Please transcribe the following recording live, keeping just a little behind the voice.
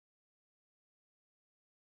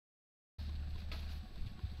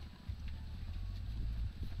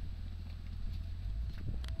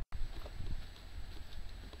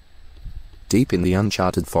Deep in the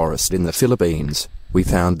uncharted forest in the Philippines, we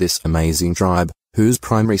found this amazing tribe, whose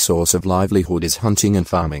primary source of livelihood is hunting and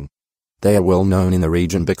farming. They are well known in the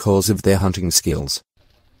region because of their hunting skills.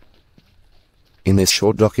 In this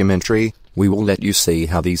short documentary, we will let you see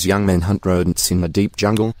how these young men hunt rodents in the deep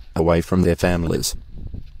jungle, away from their families.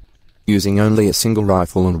 Using only a single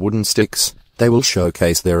rifle and wooden sticks, they will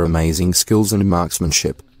showcase their amazing skills and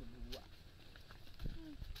marksmanship.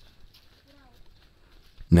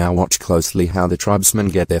 Now watch closely how the tribesmen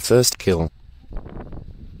get their first kill.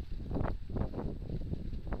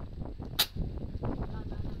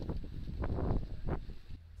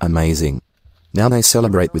 Amazing. Now they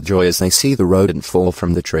celebrate with joy as they see the rodent fall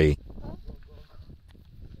from the tree.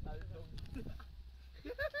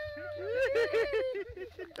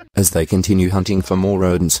 As they continue hunting for more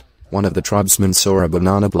rodents, one of the tribesmen saw a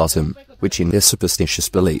banana blossom, which in their superstitious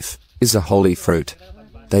belief, is a holy fruit.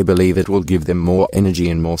 They believe it will give them more energy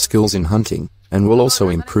and more skills in hunting, and will also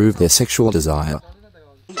improve their sexual desire.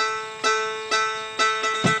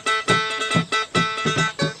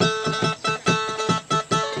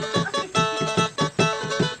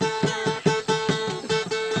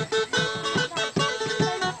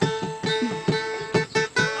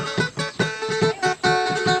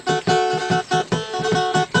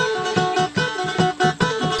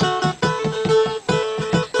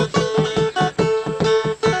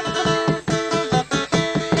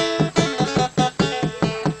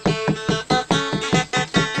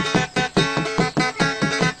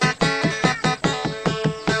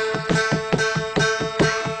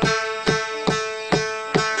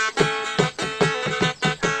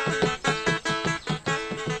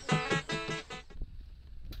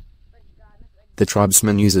 The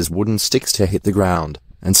tribesman uses wooden sticks to hit the ground,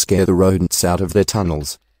 and scare the rodents out of their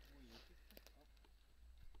tunnels.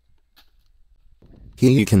 Here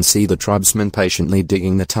you can see the tribesmen patiently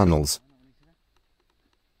digging the tunnels.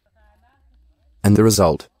 And the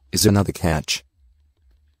result is another catch.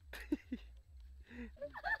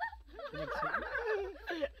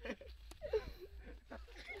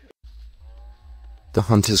 The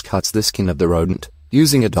hunters cuts the skin of the rodent,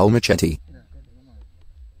 using a dull machete.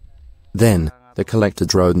 Then, the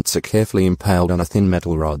collected rodents are carefully impaled on a thin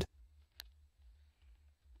metal rod.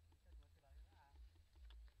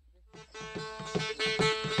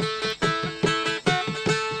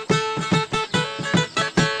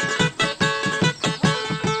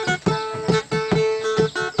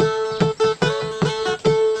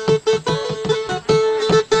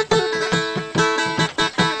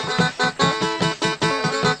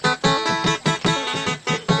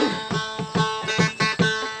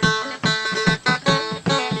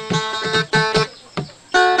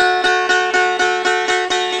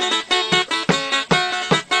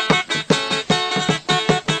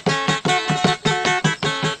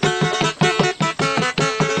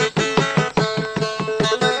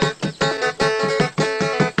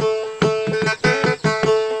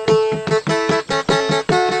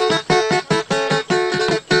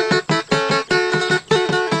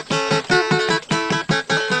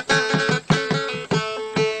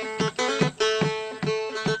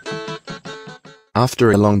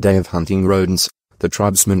 After a long day of hunting rodents, the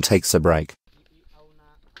tribesman takes a break.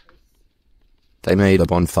 They made a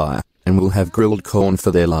bonfire, and will have grilled corn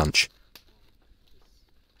for their lunch.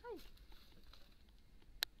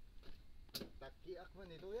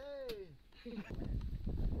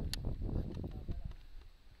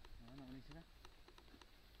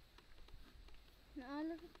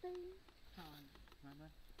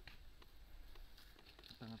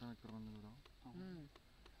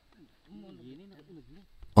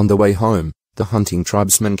 On the way home, the hunting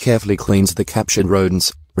tribesman carefully cleans the captured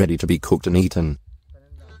rodents, ready to be cooked and eaten.